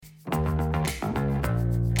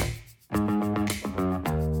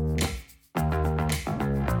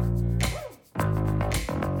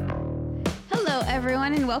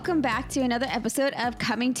everyone, and welcome back to another episode of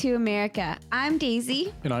Coming to America. I'm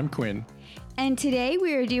Daisy. And I'm Quinn. And today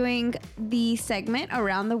we are doing the segment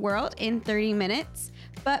Around the World in 30 minutes.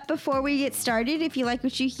 But before we get started, if you like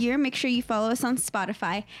what you hear, make sure you follow us on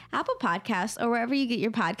Spotify, Apple Podcasts, or wherever you get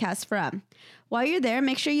your podcasts from. While you're there,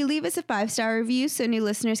 make sure you leave us a 5-star review so new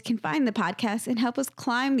listeners can find the podcast and help us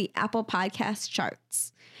climb the Apple Podcast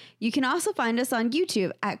charts. You can also find us on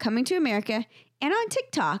YouTube at Coming to America and on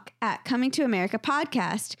TikTok at Coming to America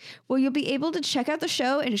Podcast, where you'll be able to check out the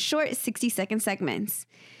show in short 60-second segments.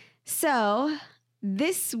 So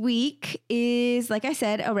this week is, like I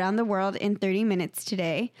said, Around the World in 30 minutes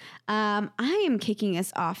today. I am kicking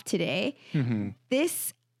us off today.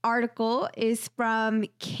 This article is from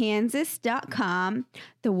Kansas.com,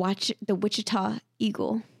 the Wichita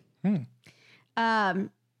Eagle.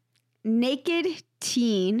 Naked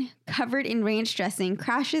teen covered in ranch dressing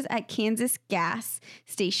crashes at Kansas gas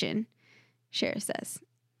station, sheriff says.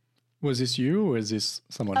 Was this you or is this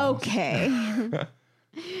someone else? Okay.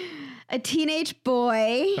 A teenage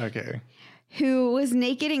boy who was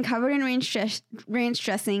naked and covered in ranch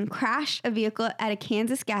dressing crashed a vehicle at a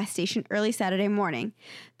Kansas gas station early Saturday morning.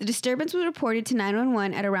 The disturbance was reported to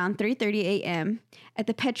 911 at around 3:30 a.m. at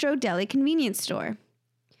the Petro Deli convenience store.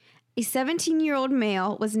 A 17-year-old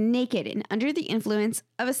male was naked and under the influence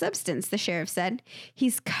of a substance, the sheriff said.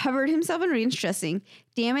 He's covered himself in ranch dressing,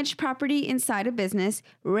 damaged property inside a business,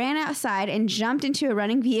 ran outside and jumped into a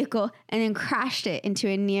running vehicle and then crashed it into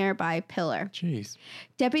a nearby pillar. Jeez.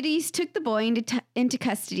 Deputies took the boy into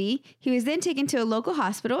custody. He was then taken to a local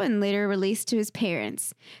hospital and later released to his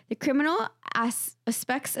parents. The criminal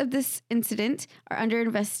aspects of this incident are under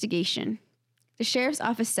investigation. The sheriff's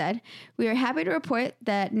office said, "We are happy to report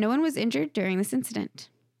that no one was injured during this incident."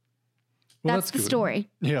 Well, that's the good. story.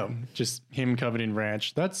 Yeah, just him covered in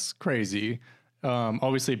ranch. That's crazy.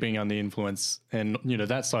 Obviously being under the influence and,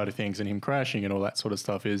 that side of things and him crashing and all that sort of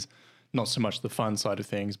stuff is not so much the fun side of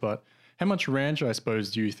things. But how much ranch, I suppose,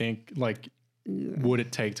 do you think, would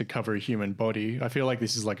it take to cover a human body? I feel like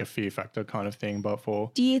this is like a fear factor kind of thing, but for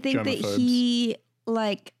Do you think that germaphobes. he,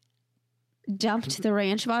 dumped the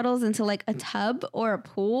ranch bottles into a tub or a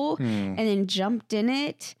pool and then jumped in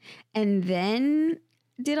it and then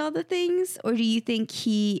did all the things? Or do you think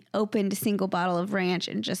he opened a single bottle of ranch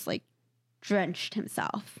and just drenched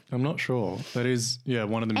himself? I'm not sure. That is,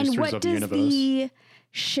 one of the mysteries of the universe. And what does the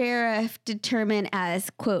sheriff determine as,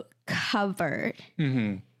 quote, covered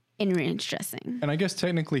in ranch dressing? And I guess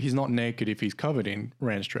technically he's not naked if he's covered in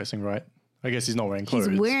ranch dressing, right? I guess he's not wearing clothes.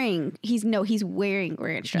 He's wearing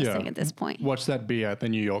ranch dressing at this point. Watch that be at the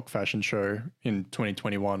New York Fashion Show in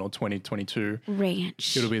 2021 or 2022.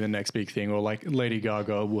 Ranch. It'll be the next big thing. Or Lady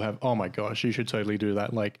Gaga will have, oh my gosh, you should totally do that.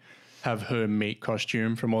 Have her meat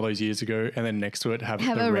costume from all those years ago and then next to it have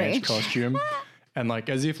the ranch costume. And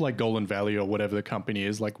as if Golden Valley or whatever the company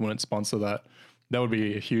is, wouldn't sponsor that. That would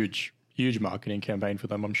be a huge, huge marketing campaign for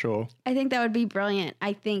them, I'm sure. I think that would be brilliant.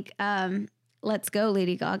 I think, let's go,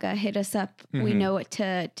 Lady Gaga. Hit us up. We know what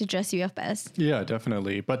to dress you up as. Yeah,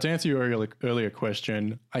 definitely. But to answer your earlier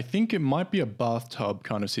question, I think it might be a bathtub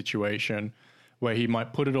kind of situation where he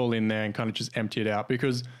might put it all in there and kind of just empty it out,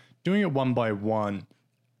 because doing it one by one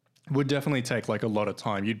would definitely take a lot of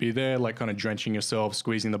time. You'd be there kind of drenching yourself,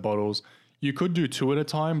 squeezing the bottles. You could do 2 at a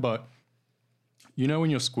time, but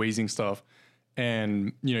when you're squeezing stuff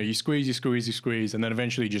and, you squeeze, and then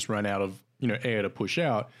eventually you just run out of, air to push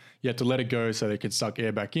out. You have to let it go so they could suck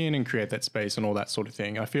air back in and create that space and all that sort of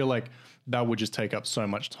thing. I feel like that would just take up so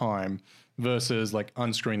much time versus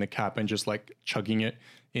unscrewing the cap and just chugging it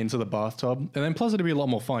into the bathtub. And then plus it'd be a lot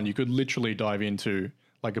more fun. You could literally dive into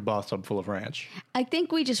a bathtub full of ranch. I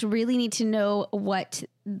think we just really need to know what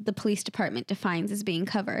the police department defines as being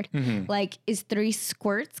covered. Is 3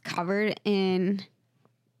 squirts covered in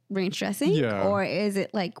ranch dressing? Yeah. Or is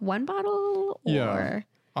it one bottle? Or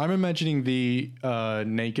I'm imagining the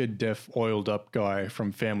naked, deaf, oiled up guy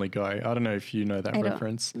from Family Guy. I don't know if you know that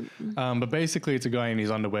reference. But basically it's a guy in his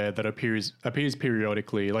underwear that appears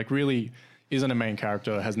periodically, really isn't a main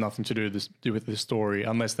character, has nothing to do with the story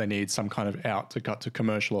unless they need some kind of out to cut to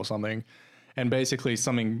commercial or something. And basically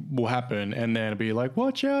something will happen and then it'll be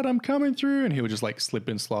watch out, I'm coming through. And he'll just slip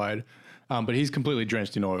and slide. But he's completely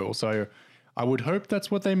drenched in oil. So I would hope that's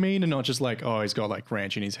what they mean and not just he's got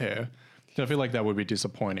ranch in his hair. So I feel like that would be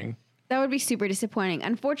disappointing. That would be super disappointing.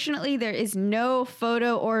 Unfortunately, there is no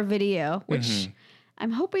photo or video, which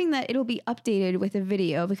I'm hoping that it'll be updated with a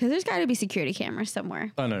video because there's got to be security cameras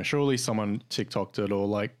somewhere. I know. Surely someone TikToked it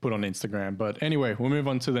or put on Instagram. But anyway, we'll move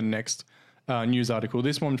on to the next news article.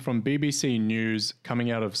 This one from BBC News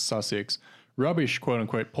coming out of Sussex. Rubbish, quote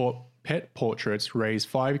unquote, pet portraits raise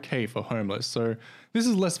 $5,000 for homeless. So this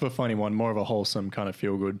is less of a funny one, more of a wholesome kind of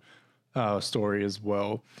feel-good story as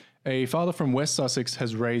well. A father from West Sussex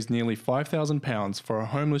has raised nearly £5,000 for a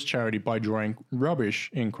homeless charity by drawing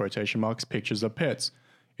rubbish, in quotation marks, pictures of pets.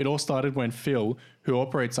 It all started when Phil, who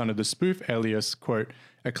operates under the spoof alias, quote,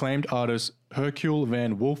 acclaimed artist Hercule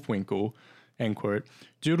Van Wolfwinkle, end quote,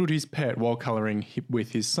 doodled his pet while colouring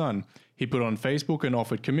with his son. He put on Facebook and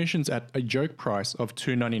offered commissions at a joke price of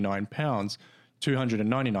 £299,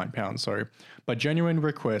 but genuine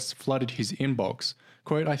requests flooded his inbox.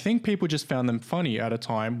 Quote, I think people just found them funny at a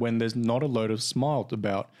time when there's not a load of smiled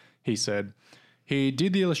about, he said. He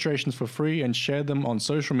did the illustrations for free and shared them on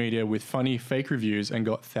social media with funny fake reviews and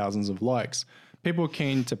got thousands of likes. People were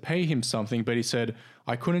keen to pay him something, but he said,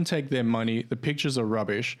 I couldn't take their money, the pictures are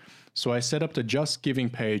rubbish, so I set up the Just Giving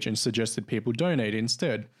page and suggested people donate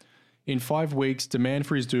instead. In 5 weeks, demand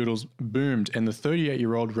for his doodles boomed and the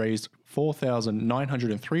 38-year-old raised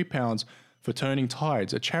 £4,903 for Turning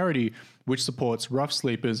Tides, a charity which supports rough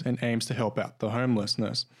sleepers and aims to help out the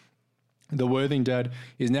homelessness. The Worthing dad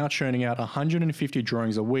is now churning out 150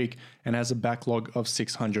 drawings a week and has a backlog of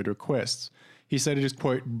 600 requests. He said it is,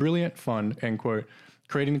 quote, brilliant fun, end quote,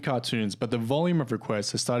 creating the cartoons, but the volume of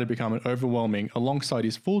requests has started becoming overwhelming alongside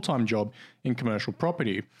his full-time job in commercial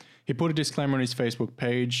property. He put a disclaimer on his Facebook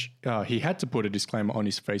page. He had to put a disclaimer on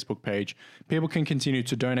his Facebook page. People can continue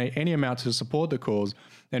to donate any amount to support the cause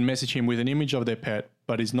and message him with an image of their pet,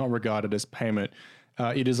 but is not regarded as payment.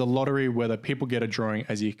 It is a lottery whether people get a drawing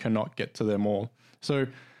as he cannot get to them all. So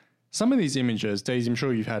some of these images, Daisy, I'm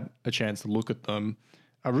sure you've had a chance to look at them,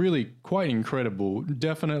 are really quite incredible.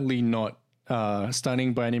 Definitely not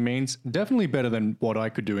stunning by any means. Definitely better than what I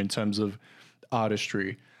could do in terms of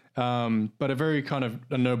artistry. But a very kind of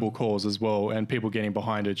a noble cause as well, and people getting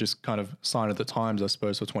behind it, just kind of sign of the times, I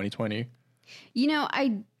suppose, for 2020. You know,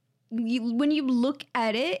 when you look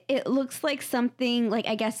at it, it looks like something like,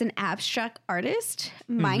 I guess, an abstract artist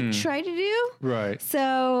might try to do. Right.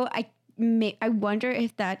 So I wonder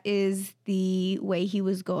if that is the way he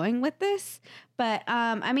was going with this. But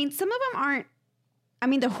I mean, some of them aren't. I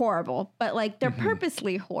mean, they're horrible, but like they're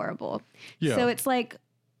purposely horrible. Yeah. So it's like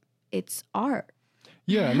it's art.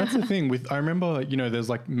 Yeah, and that's the thing with, I remember, you know, there's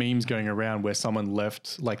like memes going around where someone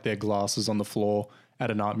left like their glasses on the floor at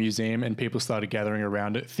an art museum and people started gathering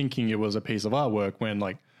around it thinking it was a piece of artwork when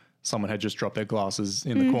like someone had just dropped their glasses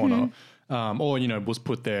in the corner or, you know, was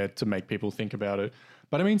put there to make people think about it.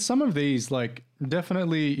 But I mean, some of these, like,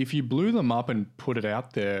 definitely if you blew them up and put it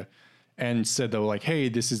out there and said they were like, hey,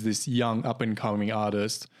 this is this young up and coming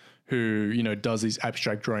artist who, you know, does these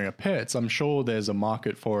abstract drawing of pets, I'm sure there's a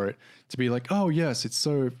market for it to be like, oh yes, it's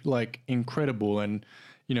so like incredible and,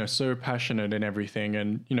 you know, so passionate and everything.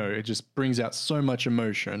 And, you know, it just brings out so much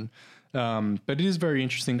emotion. But it is very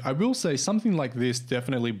interesting. I will say something like this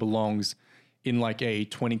definitely belongs in like a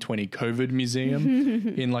 2020 COVID museum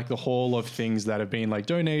in like the hall of things that have been like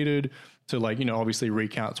donated to like, you know, obviously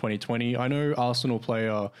recount 2020. I know Arsenal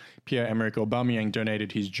player Pierre-Emerick Aubameyang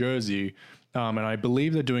donated his jersey. And I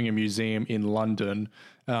believe they're doing a museum in London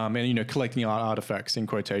and, you know, collecting artifacts in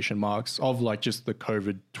quotation marks of like just the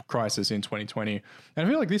COVID crisis in 2020. And I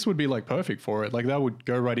feel like this would be like perfect for it. Like that would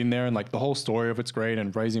go right in there and like the whole story of it's great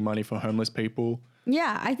and raising money for homeless people.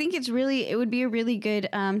 Yeah, I think it would be a really good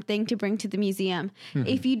thing to bring to the museum.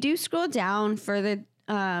 If you do scroll down further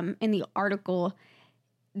in the article,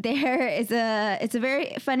 it's a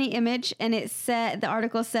very funny image, and the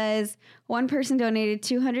article says one person donated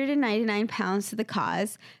 £299 to the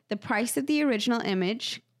cause, the price of the original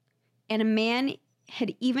image, and a man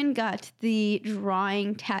had even got the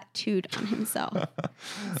drawing tattooed on himself.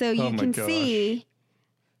 So you can see,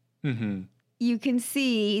 you can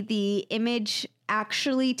see the image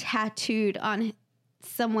actually tattooed on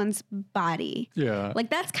someone's body. Yeah, like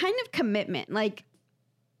that's kind of commitment. Like.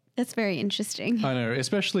 That's very interesting. I know,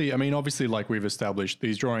 especially, I mean, obviously, like we've established,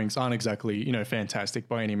 these drawings aren't exactly, you know, fantastic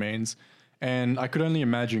by any means. And I could only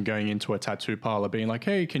imagine going into a tattoo parlor being like,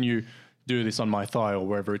 hey, can you do this on my thigh or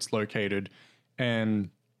wherever it's located? And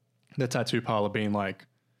the tattoo parlor being like,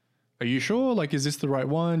 are you sure? Like, is this the right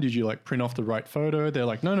one? Did you like print off the right photo? They're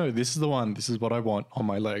like, no, this is the one. This is what I want on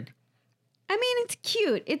my leg. I mean, it's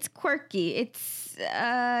cute. It's quirky. It's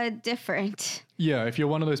different. Yeah, if you're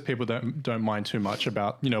one of those people that don't mind too much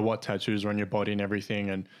about, you know, what tattoos are on your body and everything.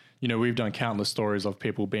 And, you know, we've done countless stories of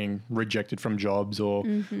people being rejected from jobs or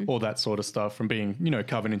all that sort of stuff from being, you know,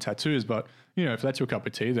 covered in tattoos. But, you know, if that's your cup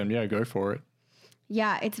of tea, then yeah, go for it.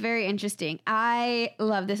 Yeah, it's very interesting. I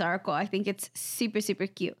love this article. I think it's super, super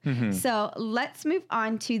cute. So let's move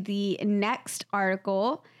on to the next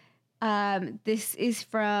article. This is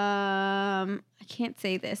from, I can't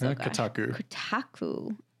say this. Oh gosh.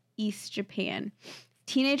 Kotaku, East Japan.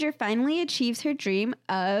 Teenager finally achieves her dream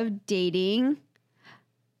of dating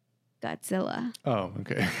Godzilla. Oh,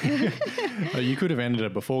 okay. You could have ended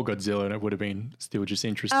it before Godzilla and it would have been still just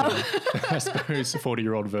interesting. I suppose a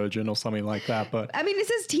 40-year-old virgin or something like that. But I mean, it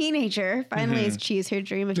says teenager finally achieves her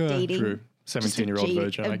dream of dating. True. 17-year-old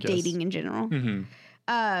virgin, I guess. Dating in general.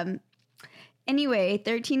 Anyway,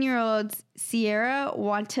 13-year-old Sierra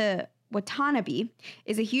Watanabe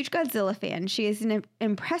is a huge Godzilla fan. She has an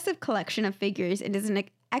impressive collection of figures and is an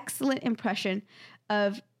excellent impression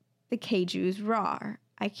of the kaiju's roar.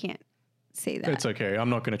 I can't say that. It's okay. I'm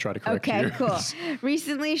not going to try to correct you. Okay, cool.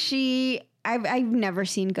 Recently, I've never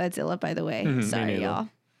seen Godzilla, by the way. Sorry, y'all.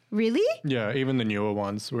 Really? Yeah, even the newer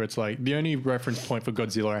ones where it's like the only reference point for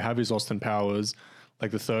Godzilla I have is Austin Powers,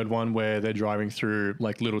 like the third one where they're driving through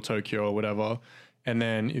like Little Tokyo or whatever. And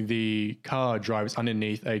then the car drives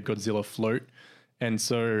underneath a Godzilla float. And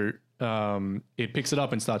so it picks it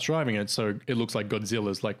up and starts driving it. So it looks like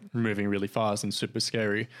Godzilla's like moving really fast and super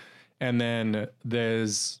scary. And then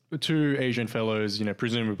there's two Asian fellows, you know,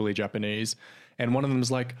 presumably Japanese. And one of them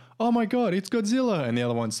is like, oh my God, it's Godzilla. And the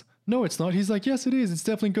other one's, no, it's not. He's like, yes, it is. It's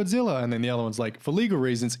definitely Godzilla. And then the other one's like, for legal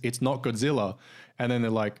reasons, it's not Godzilla. And then they're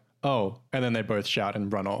like, oh. And then they both shout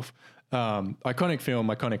and run off. Iconic film,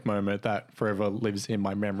 iconic moment that forever lives in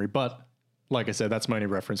my memory. But like I said, that's my only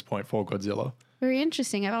reference point for Godzilla. Very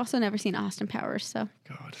interesting. I've also never seen Austin Powers, so.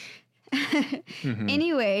 God.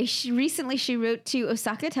 Anyway, recently she wrote to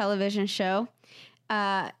Osaka television show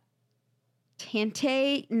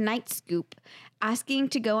Tantei Night Scoop asking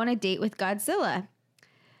to go on a date with Godzilla.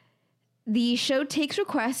 The show takes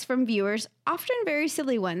requests from viewers, often very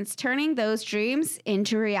silly ones, turning those dreams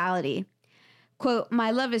into reality. Quote,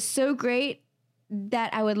 my love is so great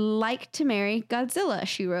that I would like to marry Godzilla,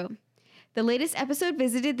 she wrote. The latest episode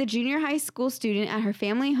visited the junior high school student at her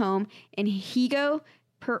family home in Higo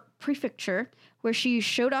Prefecture, where she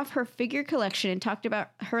showed off her figure collection and talked about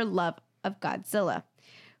her love of Godzilla.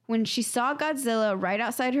 When she saw Godzilla right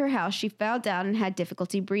outside her house, she fell down and had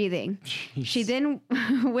difficulty breathing. Jeez. She then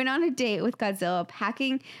went on a date with Godzilla,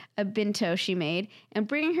 packing a bento she made and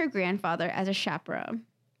bringing her grandfather as a chaperone.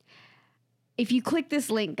 If you click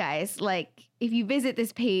this link, guys, like if you visit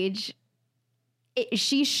this page,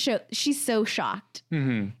 she's so shocked.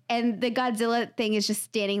 Mm-hmm. And the Godzilla thing is just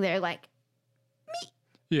standing there like, me.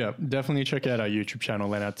 Yeah, definitely check out our YouTube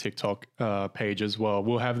channel and our TikTok page as well.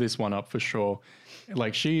 We'll have this one up for sure.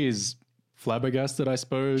 Like she is flabbergasted, I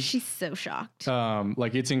suppose. She's so shocked.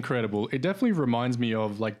 Like it's incredible. It definitely reminds me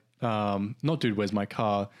of like, not Dude, Where's My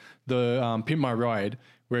Car? The Pimp My Ride,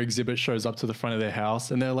 where Exhibit shows up to the front of their house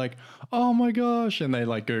and they're like, oh my gosh. And they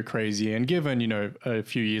like go crazy. And given, you know, a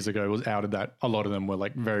few years ago it was outed that a lot of them were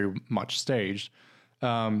like very much staged.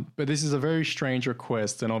 But this is a very strange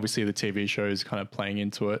request. And obviously the TV show is kind of playing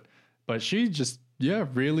into it. But she just, yeah,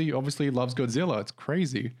 really obviously loves Godzilla. It's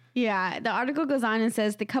crazy. Yeah. The article goes on and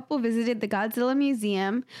says the couple visited the Godzilla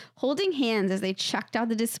Museum holding hands as they checked out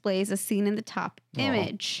the displays as seen in the top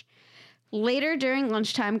image. Later during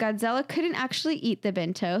lunchtime, Godzilla couldn't actually eat the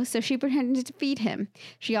bento, so she pretended to feed him.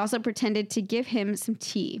 She also pretended to give him some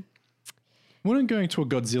tea. Wouldn't going to a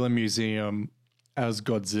Godzilla museum as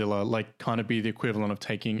Godzilla like kind of be the equivalent of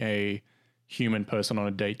taking a human person on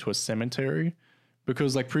a date to a cemetery?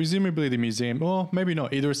 Because like presumably the museum, or maybe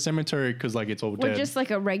not, either a cemetery because like it's all dead. Or just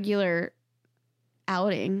like a regular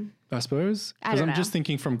outing. I suppose. Because I'm just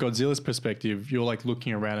thinking from Godzilla's perspective, you're like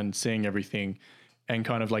looking around and seeing everything and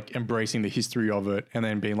kind of like embracing the history of it and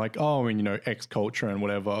then being like, oh, and you know, X culture and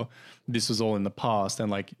whatever, this was all in the past and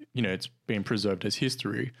like, you know, it's being preserved as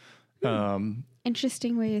history.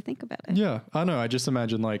 Interesting way to think about it. Yeah, I know. I just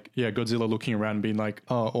imagine like, yeah, Godzilla looking around and being like,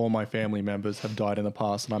 oh, all my family members have died in the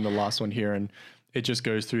past and I'm the last one here. And it just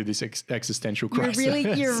goes through this existential crisis.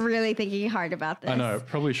 You're really thinking hard about this. I know.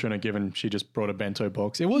 Probably shouldn't have given. She just brought a bento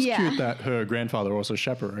box. It was cute that her grandfather also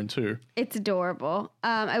chaperoned too. It's adorable.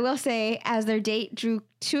 I will say, as their date drew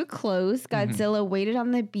to a close, Godzilla waited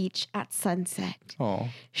on the beach at sunset. Oh.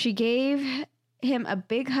 She gave him a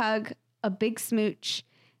big hug, a big smooch,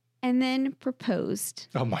 and then proposed.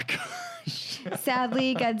 Oh my gosh.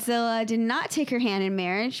 Sadly, Godzilla did not take her hand in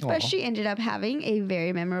marriage, but she ended up having a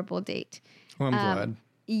very memorable date. Well, I'm glad.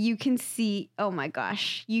 You can see, oh my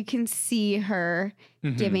gosh, you can see her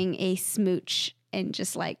giving a smooch and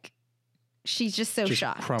just like, she's just so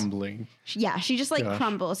shocked. Crumbling. She just like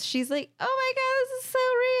crumbles. She's like, oh my God, this is so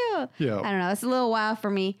real. Yeah. I don't know. It's a little wild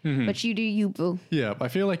for me, but you do you, boo. Yeah. I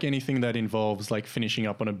feel like anything that involves like finishing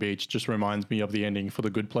up on a beach just reminds me of the ending for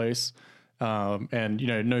The Good Place. And,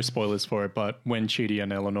 no spoilers for it, but when Chidi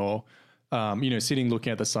and Eleanor, sitting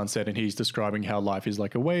looking at the sunset and he's describing how life is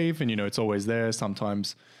like a wave and, it's always there.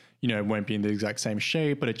 Sometimes, it won't be in the exact same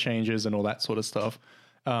shape, but it changes and all that sort of stuff.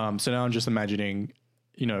 So now I'm just imagining,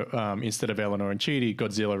 instead of Eleanor and Chidi,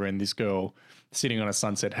 Godzilla and this girl sitting on a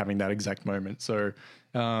sunset having that exact moment. So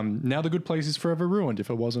now the good place is forever ruined if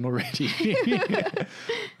it wasn't already.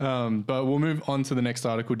 But we'll move on to the next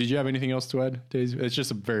article. Did you have anything else to add, Daisy? It's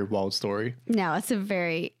just a very wild story. No, it's a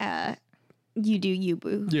very you do you,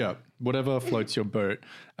 boo. Yeah, whatever floats your boat,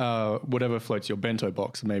 whatever floats your bento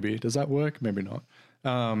box, maybe. Does that work? Maybe not.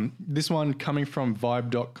 This one coming from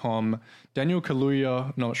vibe.com. Daniel Kaluuya,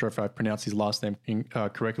 I'm not sure if I pronounced his last name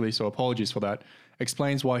correctly, so apologies for that,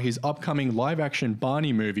 explains why his upcoming live-action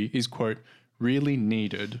Barney movie is, quote, really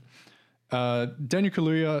needed. Daniel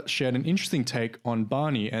Kaluuya shared an interesting take on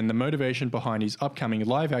Barney and the motivation behind his upcoming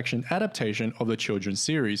live-action adaptation of the children's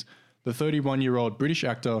series. The 31-year-old British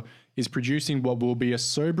actor is producing what will be a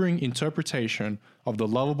sobering interpretation of the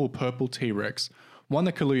lovable purple T-Rex, one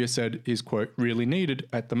that Kaluuya said is, quote, really needed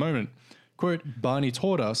at the moment. Quote, Barney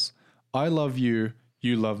taught us, I love you,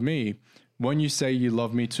 you love me. When you say you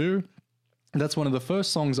love me too, that's one of the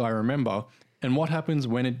first songs I remember. And what happens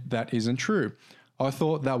when that isn't true? I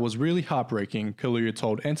thought that was really heartbreaking, Kaluuya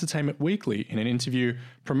told Entertainment Weekly in an interview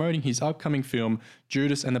promoting his upcoming film,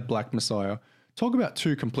 Judas and the Black Messiah. Talk about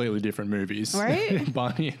two completely different movies. Right?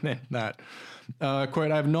 Barney and then that.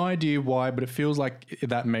 Quote, I have no idea why, but it feels like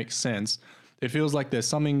that makes sense. It feels like there's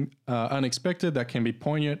something unexpected that can be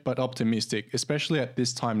poignant but optimistic, especially at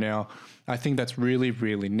this time now. I think that's really,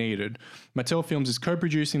 really needed. Mattel Films is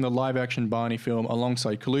co-producing the live-action Barney film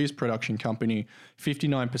alongside Kaluuya's production company,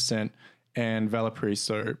 59%, and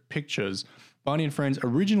Valparaiso Pictures. Barney and Friends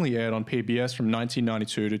originally aired on PBS from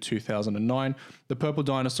 1992 to 2009. The purple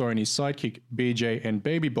dinosaur and his sidekick, BJ and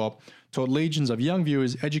Baby Bop, taught legions of young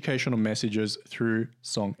viewers educational messages through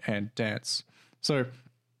song and dance. So,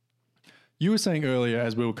 you were saying earlier,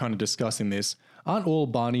 as we were kind of discussing this, aren't all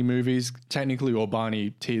Barney movies technically, or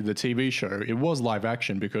Barney, the TV show, it was live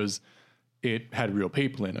action because it had real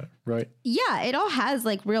people in it, right? Yeah, it all has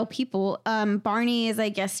like real people. Barney is, I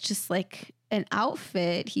guess, just like an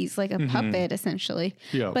outfit. He's like a puppet, essentially.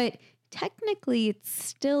 Yeah. But technically, it's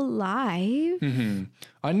still live.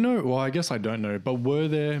 I know, well, I guess I don't know, but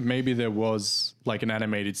maybe there was like an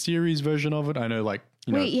animated series version of it? I know, like,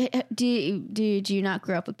 Wait, did you not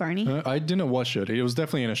grow up with Barney? I didn't watch it. It was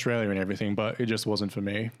definitely in Australia and everything, but it just wasn't for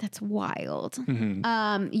me. That's wild.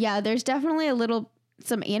 Yeah, there's definitely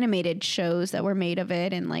some animated shows that were made of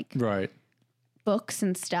it and like books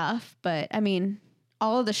and stuff. But I mean,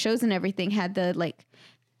 all of the shows and everything had the like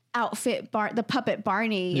outfit the puppet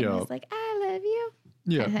Barney. Yeah. And it's like, I love you.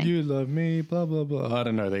 Yeah, you love me, blah, blah, blah. I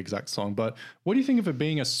don't know the exact song, but what do you think of it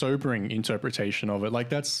being a sobering interpretation of it? Like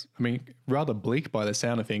that's, I mean, rather bleak by the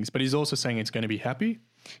sound of things, but he's also saying it's going to be happy?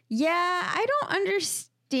 Yeah, I don't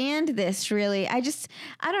understand this really. I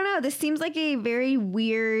don't know. This seems like a very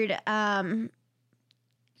weird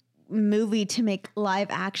movie to make live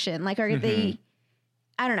action. Like, are they...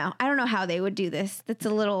 I don't know. I don't know how they would do this. That's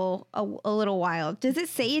a little wild. Does it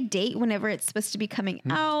say a date whenever it's supposed to be coming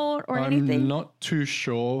out or anything? I'm not too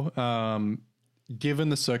sure. Given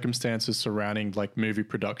the circumstances surrounding like movie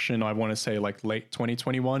production, I want to say like late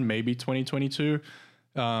 2021, maybe 2022.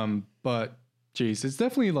 But geez, it's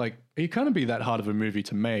definitely like, it can't be that hard of a movie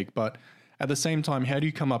to make. But at the same time, how do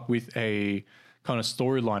you come up with a kind of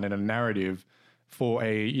storyline and a narrative for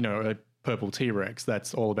a purple T-Rex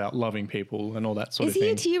that's all about loving people and all that sort of thing?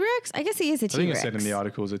 Is he a T-Rex? I guess he is a T-Rex. I think it said in the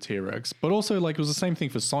article is a T-Rex. But also, like, it was the same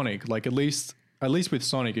thing for Sonic. Like, at least with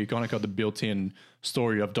Sonic, you kind of got the built-in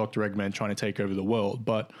story of Dr. Eggman trying to take over the world.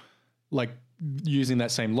 But, like, using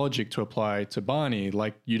that same logic to apply to Barney,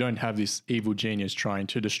 like, you don't have this evil genius trying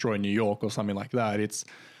to destroy New York or something like that. It's,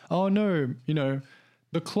 oh, no,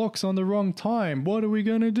 the clock's on the wrong time. What are we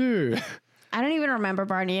going to do? I don't even remember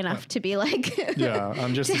Barney enough to be like,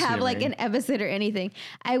 I'm just to have assuming. like an episode or anything.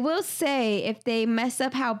 I will say if they mess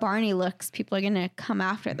up how Barney looks, people are going to come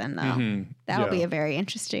after them though. That'll be a very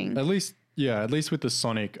interesting. At least with the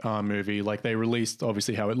Sonic movie, like they released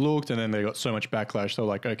obviously how it looked and then they got so much backlash. So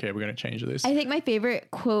like, okay, we're going to change this. I think my favorite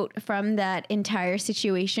quote from that entire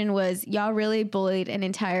situation was, y'all really bullied an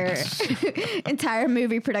entire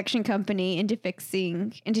movie production company into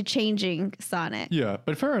changing Sonic. Yeah,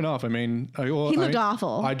 but fair enough. I mean, he looked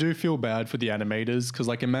awful. I do feel bad for the animators because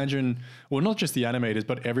like imagine, well, not just the animators,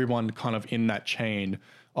 but everyone kind of in that chain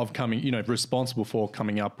of coming, responsible for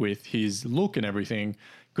coming up with his look and everything.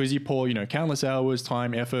 Because you pour, countless hours,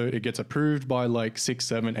 time, effort, it gets approved by like 6,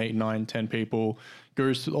 7, 8, 9, 10 people,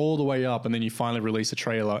 goes all the way up, and then you finally release a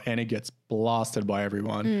trailer and it gets blasted by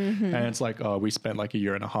everyone. And it's like, oh, we spent like a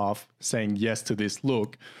year and a half saying yes to this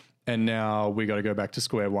look, and now we got to go back to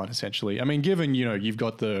square one, essentially. I mean, given, you've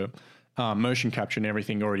got the motion capture and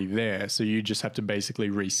everything already there, so you just have to basically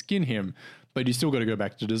reskin him, but you still got to go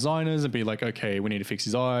back to designers and be like, okay, we need to fix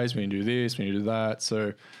his eyes, we need to do this, we need to do that.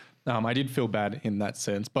 So I did feel bad in that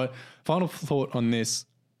sense. But final thought on this,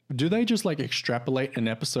 do they just like extrapolate an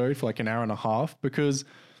episode for like an hour and a half? Because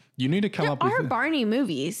you need to come up with... There are Barney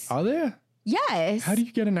movies. Are there? Yes. How do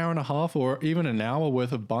you get an hour and a half or even an hour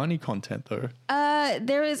worth of Barney content though? I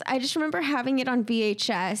just remember having it on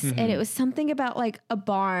VHS and it was something about like a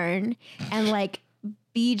barn and like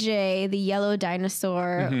BJ, the yellow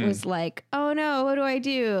dinosaur, was like, oh no, what do I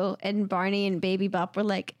do? And Barney and Baby Bop were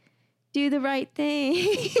like, do the right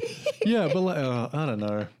thing. Yeah, but like, I don't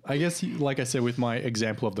know. I guess, like I said, with my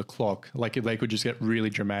example of the clock, like they could just get really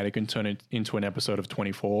dramatic and turn it into an episode of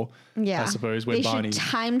 24. Yeah. I suppose where they Barney... should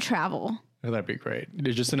time travel. Oh, that'd be great.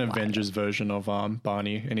 It's just an Avengers version of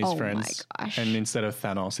Barney and his friends. My gosh. And instead of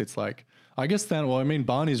Thanos, it's like, I guess Thanos, well, I mean,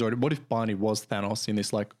 Barney's already... What if Barney was Thanos in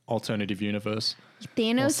this like alternative universe?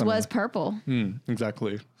 Thanos was purple.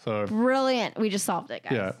 Exactly. So... Brilliant. We just solved it,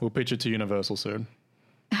 guys. Yeah, we'll pitch it to Universal soon.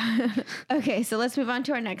 Okay, so let's move on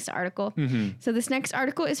to our next article. So this next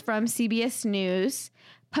article is from CBS News.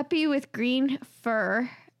 Puppy with green fur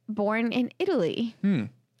born in Italy.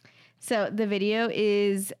 So the video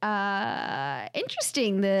is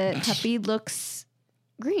interesting. The puppy looks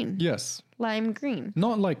green. Yes. Lime green.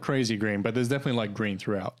 Not like crazy green, but there's definitely like green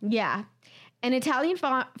throughout. Yeah. An Italian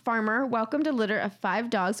farmer welcomed a litter of 5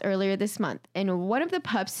 dogs earlier this month, and one of the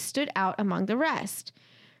pups stood out among the rest.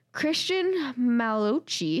 Christian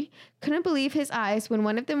Malucci couldn't believe his eyes when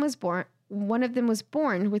one of them was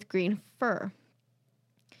born with green fur.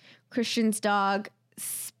 Christian's dog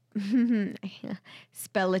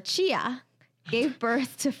Spelliccia gave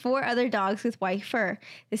birth to 4 other dogs with white fur,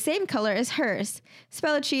 the same color as hers.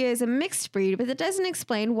 Spelliccia is a mixed breed, but that doesn't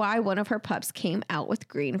explain why one of her pups came out with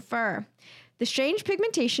green fur. The strange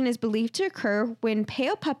pigmentation is believed to occur when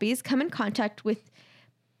pale puppies come in contact with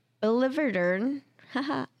biliverdin.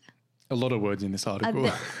 A lot of words in this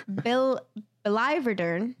article.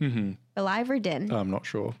 Biliverdin. Biliverdin. I'm not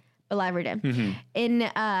sure. Biliverdin.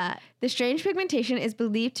 The strange pigmentation is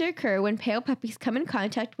believed to occur when pale puppies come in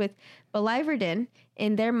contact with biliverdin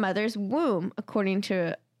in their mother's womb, according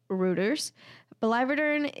to Reuters.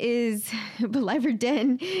 Biliverdin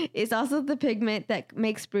is also the pigment that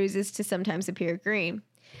makes bruises to sometimes appear green.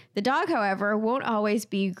 The dog, however, won't always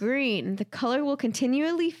be green. The color will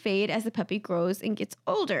continually fade as the puppy grows and gets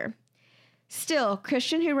older. Still,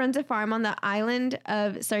 Christian, who runs a farm on the island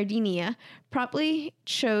of Sardinia, promptly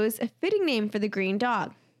chose a fitting name for the green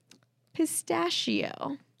dog,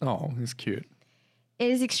 Pistachio. Oh, it's cute.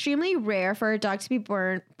 It is extremely rare for a dog to be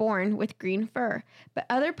born with green fur, but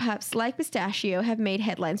other pups like Pistachio have made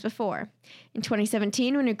headlines before. In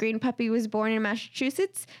 2017, when a green puppy was born in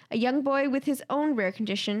Massachusetts, a young boy with his own rare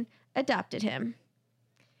condition adopted him.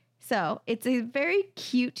 So it's a very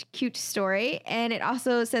cute story. And it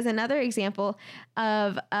also says another example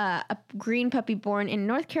of a green puppy born in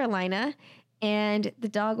North Carolina, and the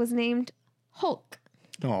dog was named Hulk.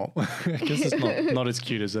 Oh, I guess it's not as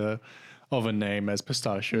cute as of a name as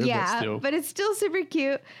Pistachio, but it's still super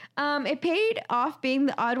cute. It paid off being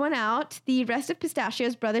the odd one out. The rest of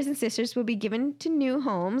Pistachio's brothers and sisters will be given to new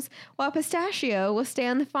homes, while Pistachio will stay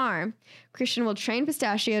on the farm. Christian will train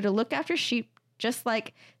Pistachio to look after sheep, just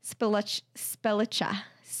like Spelliccia.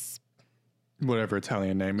 Whatever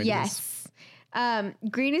Italian name it is. Yes.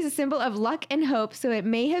 Green is a symbol of luck and hope, so it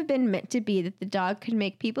may have been meant to be that the dog could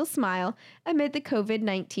make people smile amid the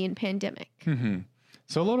COVID-19 pandemic.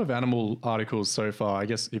 So a lot of animal articles so far, I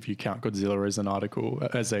guess if you count Godzilla as an article,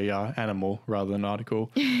 as a animal rather than an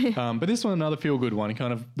article. But this one, another feel-good one,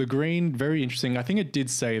 kind of the green, very interesting. I think it did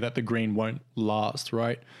say that the green won't last,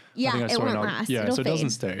 right? Yeah, it won't last. Yeah, It'll so it fade. doesn't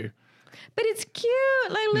stay. But it's cute.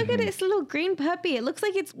 Like, look at this little green puppy. It looks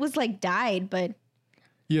like it was like dyed, but...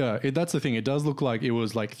 Yeah, that's the thing. It does look like it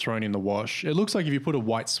was like thrown in the wash. It looks like if you put a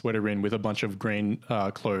white sweater in with a bunch of green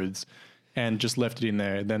clothes and just left it in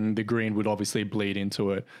there, then the green would obviously bleed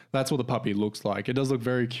into it. That's what the puppy looks like. It does look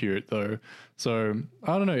very cute though. So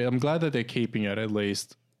I don't know. I'm glad that they're keeping it at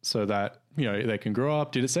least so that, they can grow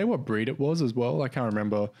up. Did it say what breed it was as well? I can't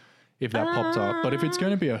remember if that popped up. But if it's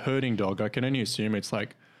going to be a herding dog, I can only assume it's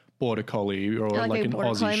like Border Collie or like an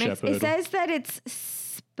Aussie Shepherd. It says that it's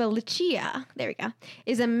Felicia, there we go,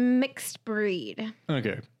 is a mixed breed.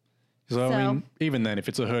 Okay. So, I mean, even then, if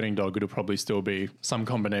it's a herding dog, it'll probably still be some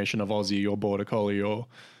combination of Aussie or Border Collie or,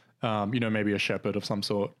 maybe a Shepherd of some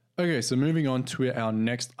sort. Okay, so moving on to our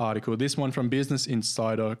next article. This one from Business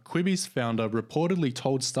Insider. Quibi's founder reportedly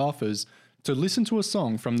told staffers to listen to a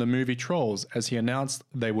song from the movie Trolls as he announced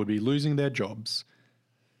they would be losing their jobs.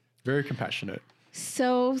 Very compassionate.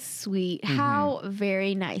 So sweet. How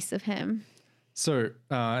very nice of him. So,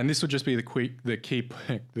 and this will just be the key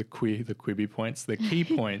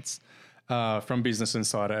points from Business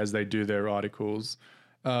Insider as they do their articles.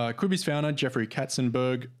 Quibi's founder, Jeffrey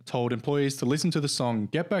Katzenberg, told employees to listen to the song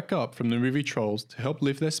Get Back Up from the movie Trolls to help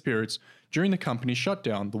lift their spirits during the company's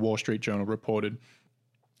shutdown, the Wall Street Journal reported.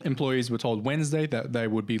 Employees were told Wednesday that they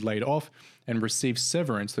would be laid off and receive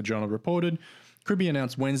severance, the journal reported. Quibi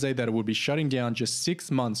announced Wednesday that it would be shutting down just 6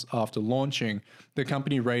 months after launching. The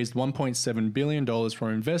company raised $1.7 billion from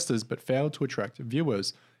investors but failed to attract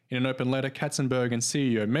viewers. In an open letter, Katzenberg and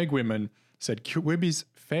CEO Meg Whitman said Quibi's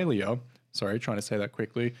failure, trying to say that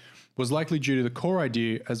quickly, was likely due to the core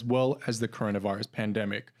idea as well as the coronavirus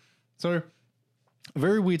pandemic. So, a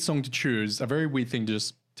very weird song to choose, a very weird thing to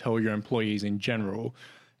just tell your employees in general.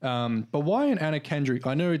 But why an Anna Kendrick?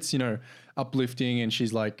 I know it's, uplifting and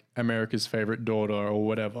she's like America's favorite daughter or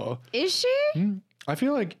whatever. Is she? I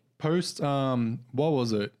feel like post, what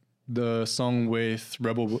was it? The song with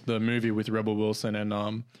the movie with Rebel Wilson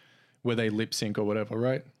and where they lip sync or whatever,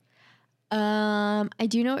 right? I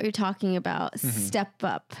do know what you're talking about. Step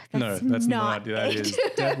Up. That's not. That is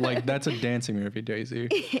that's a dancing movie, Daisy.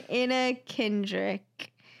 Anna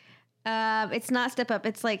Kendrick. It's not Step Up.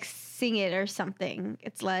 It's like Sing It or something.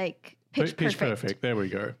 It's like Pitch Perfect. There we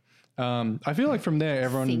go. I feel like from there,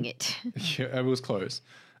 everyone. Sing It. Yeah, it was close.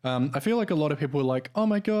 I feel like a lot of people were like, oh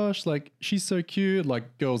my gosh, like she's so cute,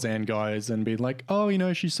 like girls and guys, and be like,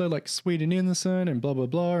 oh, she's so like sweet and innocent and blah, blah,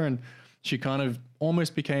 blah. And she kind of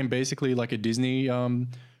almost became basically like a Disney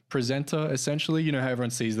presenter, essentially. How everyone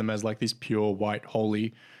sees them as like this pure, white,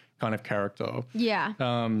 holy kind of character. Yeah.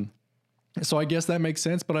 So I guess that makes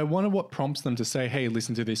sense, but I wonder what prompts them to say, hey,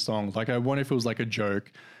 listen to this song. Like, I wonder if it was like a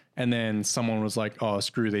joke and then someone was like, oh,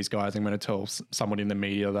 screw these guys. I'm going to tell someone in the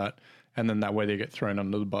media that, and then that way they get thrown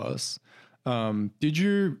under the bus. Did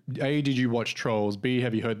you watch Trolls? B,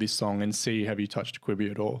 have you heard this song? And C, have you touched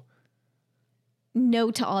Quibi at all?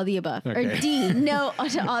 No to all the above. Okay. Or D, no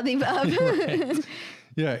to all the above. Right.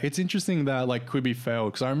 Yeah, it's interesting that like Quibi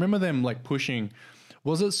failed because I remember them like pushing.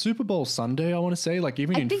 Was it Super Bowl Sunday? I want to say like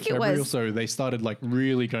even in February or so, they started like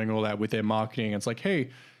really going all out with their marketing. It's like, hey,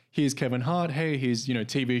 here's Kevin Hart. Hey, here's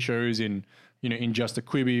TV shows in just a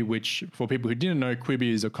Quibi. Which for people who didn't know,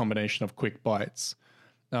 Quibi is a combination of quick bites.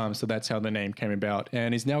 So that's how the name came about,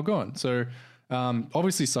 and is now gone. So.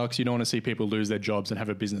 Obviously sucks. You don't want to see people lose their jobs and have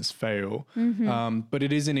a business fail. But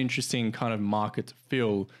it is an interesting kind of market to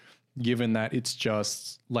fill, given that it's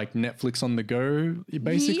just like Netflix on the go,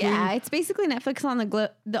 basically. Yeah, it's basically Netflix on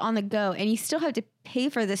the go, and you still have to pay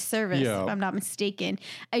for this service, if I'm not mistaken.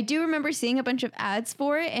 I do remember seeing a bunch of ads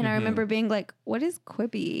for it, and I remember being like, what is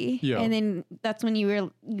Quibi? Yeah. And then that's when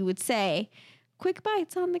you would say, quick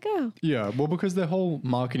bites on the go. Yeah, well, because their whole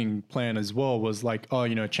marketing plan as well was like,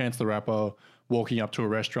 Chance the Rapper walking up to a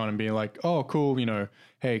restaurant and being like, oh, cool,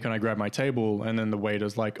 hey, can I grab my table? And then the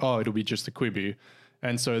waiter's like, oh, it'll be just a Quibi.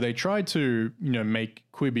 And so they tried to, make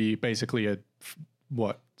Quibi basically a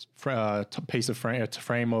piece of framework,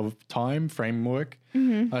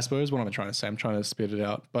 I suppose. What am I trying to say? I'm trying to spit it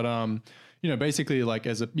out. But, basically like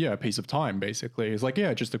as a piece of time, basically. It's like,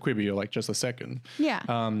 just a Quibi or like just a second.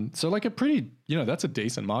 Yeah. So like a pretty, that's a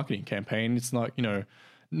decent marketing campaign. It's not,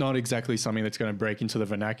 not exactly something that's going to break into the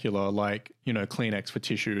vernacular like, Kleenex for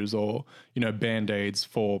tissues or, Band-Aids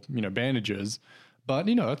for, bandages. But,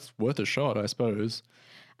 it's worth a shot, I suppose.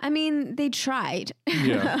 I mean, they tried.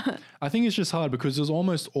 Yeah. I think it's just hard because there's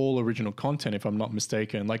almost all original content, if I'm not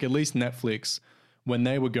mistaken. Like at least Netflix, when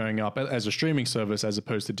they were going up as a streaming service as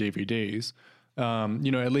opposed to DVDs,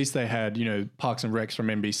 at least they had, Parks and Recs from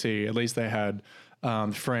NBC. At least they had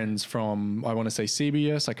Friends from, I want to say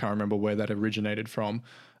CBS. I can't remember where that originated from.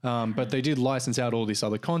 But they did license out all this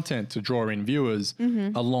other content to draw in viewers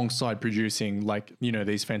alongside producing like,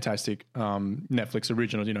 these fantastic Netflix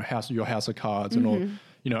originals, Your House of Cards and all,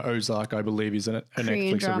 Ozark, I believe is a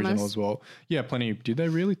Netflix dramas. Original as well. Yeah, plenty. Do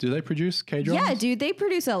they produce K-dramas? Yeah, dude, they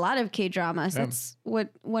produce a lot of K-dramas. Yeah. That's what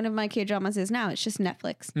one of my K-dramas is now. It's just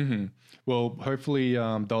Netflix. Well, hopefully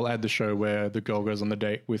they'll add the show where the girl goes on the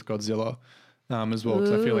date with Godzilla. As well,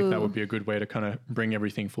 because I feel like that would be a good way to kind of bring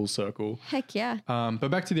everything full circle. Heck yeah. But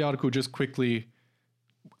back to the article just quickly.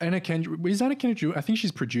 Anna Kendrick, is Anna Kendrick, I think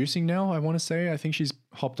she's producing now, I want to say. I think she's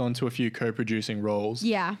hopped onto a few co-producing roles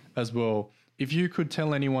Yeah. as well. If you could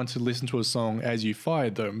tell anyone to listen to a song as you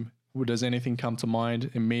fired them, does anything come to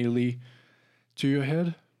mind immediately to your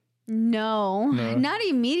head? No, not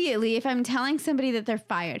immediately. If I'm telling somebody that they're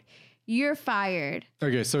fired, you're fired.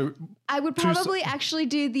 Okay, so... I would probably actually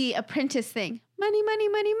do the Apprentice thing. Money, money,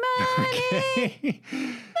 money, money, Okay.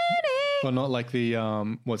 money. Well, not like the,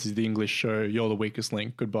 the English show, You're the Weakest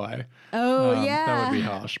Link, Goodbye. Oh, yeah. That would be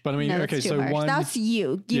harsh. But I mean, No, okay, that's too so harsh. one... That's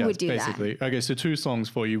you. You would do basically. that. Okay, so 2 songs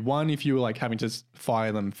for you. One, if you were like having to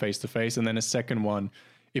fire them face to face, and then a second one,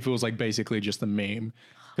 if it was like basically just a meme.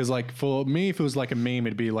 Because like for me, if it was like a meme,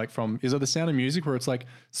 it'd be like from, is it The Sound of Music where it's like,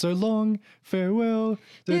 so long, farewell.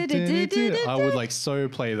 I would like so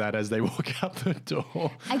play that as they walk out the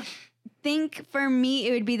door. I think for me,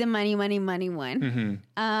 it would be the money, money, money one. Mm-hmm.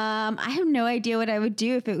 I have no idea what I would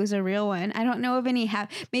do if it was a real one. I don't know of any.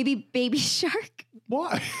 Maybe Baby Shark.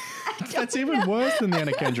 Why? That's even worse than the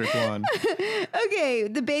Anna Kendrick one. Okay,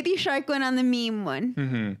 the Baby Shark one on the meme one.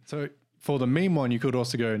 Mm-hmm. So for the meme one, you could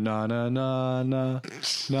also go na na na na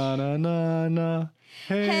na na na na.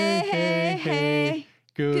 Hey hey hey.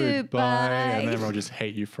 Goodbye. And then everyone just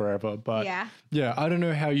hate you forever. But yeah, I don't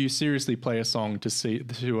know how you seriously play a song to see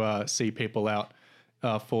people out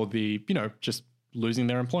for the, just losing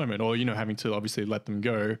their employment or, having to obviously let them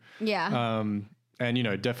go. Yeah.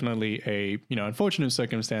 And, definitely unfortunate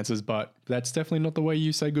circumstances, but that's definitely not the way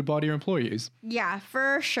you say goodbye to your employees. Yeah,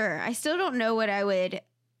 for sure. I still don't know what I would,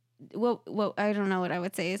 I don't know what I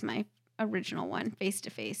would say is my original one, face to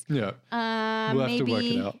face. Yeah. We'll have to work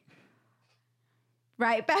it out.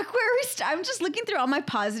 Right back where I'm just looking through all my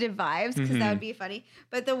positive vibes because that would be funny.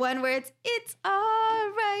 But the one where it's all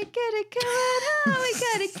right, gotta come on home, we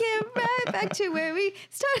gotta get right back to where we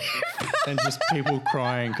started from. And just people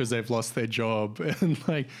crying because they've lost their job and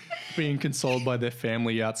like being consoled by their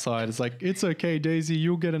family outside. It's like, it's okay, Daisy,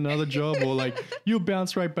 you'll get another job, or like you'll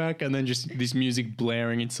bounce right back, and then just this music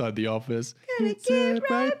blaring inside the office. Gotta get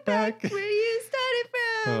right back where you started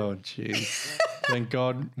from. Oh, jeez. Thank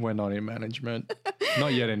God we're not in management.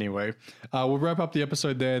 Not yet, anyway. We'll wrap up the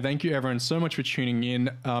episode there. Thank you, everyone, so much for tuning in.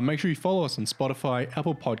 Make sure you follow us on Spotify,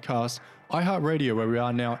 Apple Podcasts, iHeartRadio, where we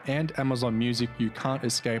are now, and Amazon Music. You can't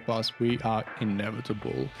escape us. We are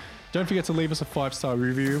inevitable. Don't forget to leave us a 5-star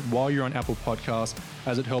review while you're on Apple Podcasts,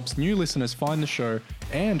 as it helps new listeners find the show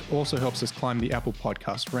and also helps us climb the Apple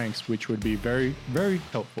Podcast ranks, which would be very, very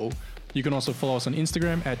helpful. You can also follow us on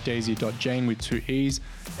Instagram at daisy.jane with 2 E's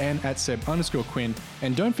and at Seb_Quinn.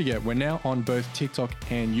 And don't forget, we're now on both TikTok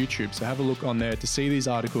and YouTube. So have a look on there to see these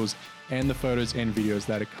articles and the photos and videos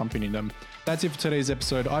that accompany them. That's it for today's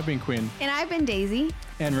episode. I've been Quinn. And I've been Daisy.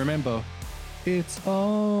 And remember, it's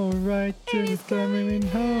all right till it's coming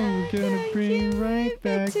home. We're gonna bring right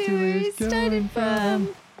back to where it's started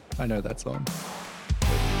from. I know that song.